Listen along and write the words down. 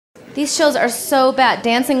These shows are so bad.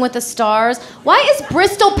 Dancing with the Stars. Why is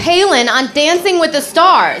Bristol Palin on Dancing with the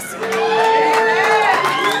Stars?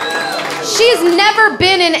 She's never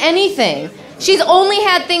been in anything. She's only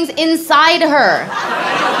had things inside her.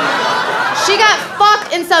 She got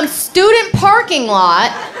fucked in some student parking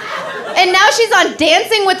lot, and now she's on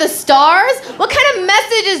Dancing with the Stars? What kind of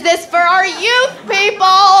message is this for our youth,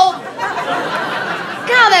 people?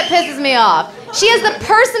 God, that pisses me off. She has the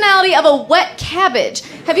personality of a wet cabbage.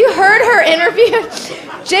 Have you heard her interview?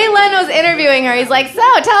 Jay Leno's interviewing her. He's like, so,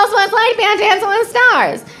 tell us what it's like to be on Dancing with the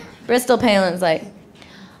Stars. Bristol Palin's like,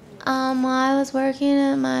 well, I was working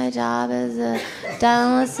at my job as a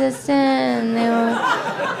dental assistant, and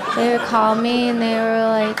they would call me, and they were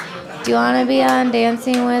like, do you want to be on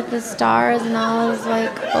Dancing with the Stars? And I was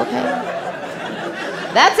like, okay.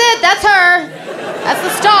 That's it. That's her. That's the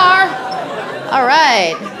star. All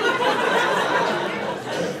right.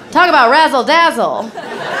 Talk about razzle-dazzle.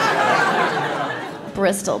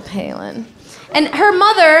 Bristol Palin. And her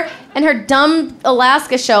mother and her dumb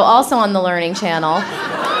Alaska show, also on the Learning Channel.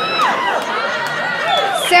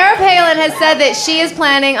 Sarah Palin has said that she is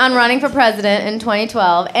planning on running for president in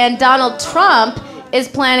 2012, and Donald Trump is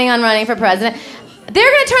planning on running for president.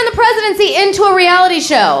 They're going to turn the presidency into a reality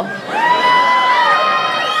show.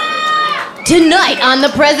 Tonight on the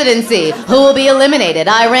presidency, who will be eliminated,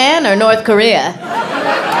 Iran or North Korea?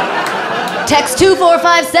 Text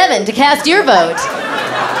 2457 to cast your vote.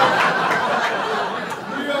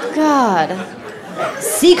 God.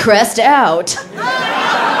 Seacrest out.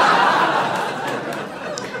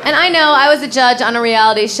 And I know I was a judge on a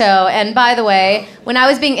reality show, and by the way, when I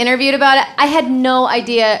was being interviewed about it, I had no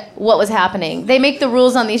idea what was happening. They make the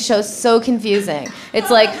rules on these shows so confusing. It's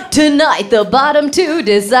like, tonight the bottom two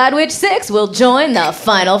decide which six will join the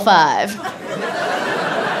final five.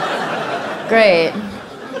 Great.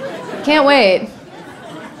 Can't wait.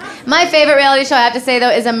 My favorite reality show, I have to say, though,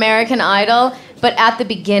 is American Idol, but at the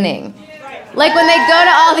beginning. Like when they go to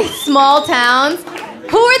all these small towns,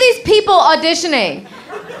 who are these people auditioning?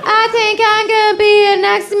 I think I'm gonna be a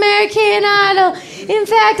next American Idol. In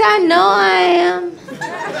fact, I know I am.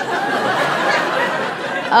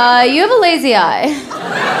 You have a lazy eye.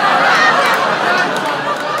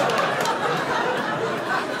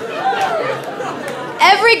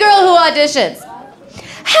 Every girl who auditions.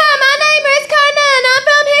 Hi, my name is Carna and I'm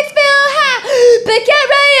from Hicksville High. But get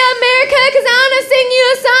ready, America, cause I wanna sing you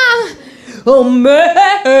a song. Oh, may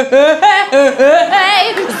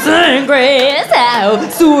sing grace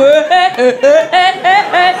out, sway.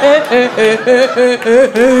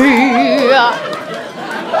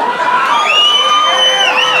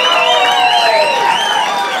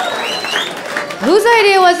 Whose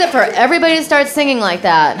idea was it for everybody to start singing like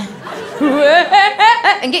that?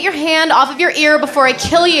 And get your hand off of your ear before I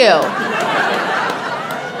kill you.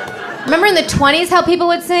 Remember in the 20s how people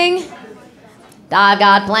would sing? I've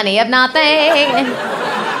got plenty of nothing. Anyone?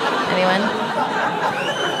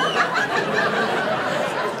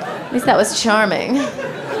 At least that was charming.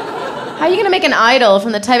 How are you gonna make an idol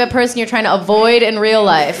from the type of person you're trying to avoid in real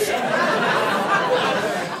life?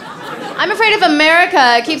 I'm afraid if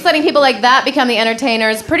America keeps letting people like that become the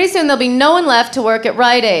entertainers, pretty soon there'll be no one left to work at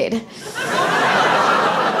Rite Aid.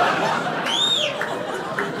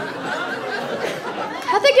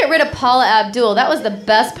 How'd they get rid of Paula Abdul? That was the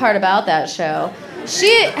best part about that show.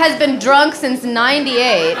 She has been drunk since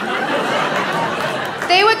 '98.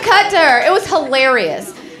 They would cut to her. It was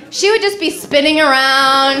hilarious. She would just be spinning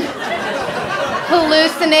around,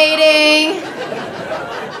 hallucinating.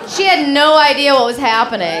 She had no idea what was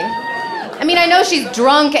happening. I mean, I know she's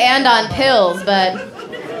drunk and on pills, but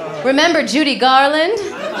remember Judy Garland?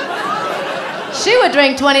 She would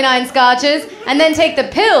drink 29 scotches and then take the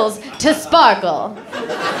pills to sparkle.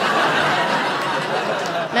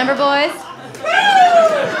 Remember, boys?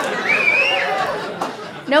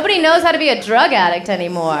 Nobody knows how to be a drug addict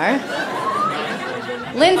anymore.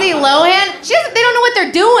 Lindsay Lohan, they don't know what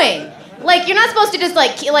they're doing. Like, you're not supposed to just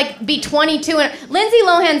like be 22 and Lindsay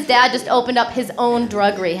Lohan's dad just opened up his own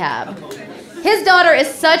drug rehab. His daughter is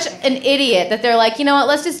such an idiot that they're like, you know what,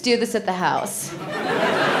 let's just do this at the house.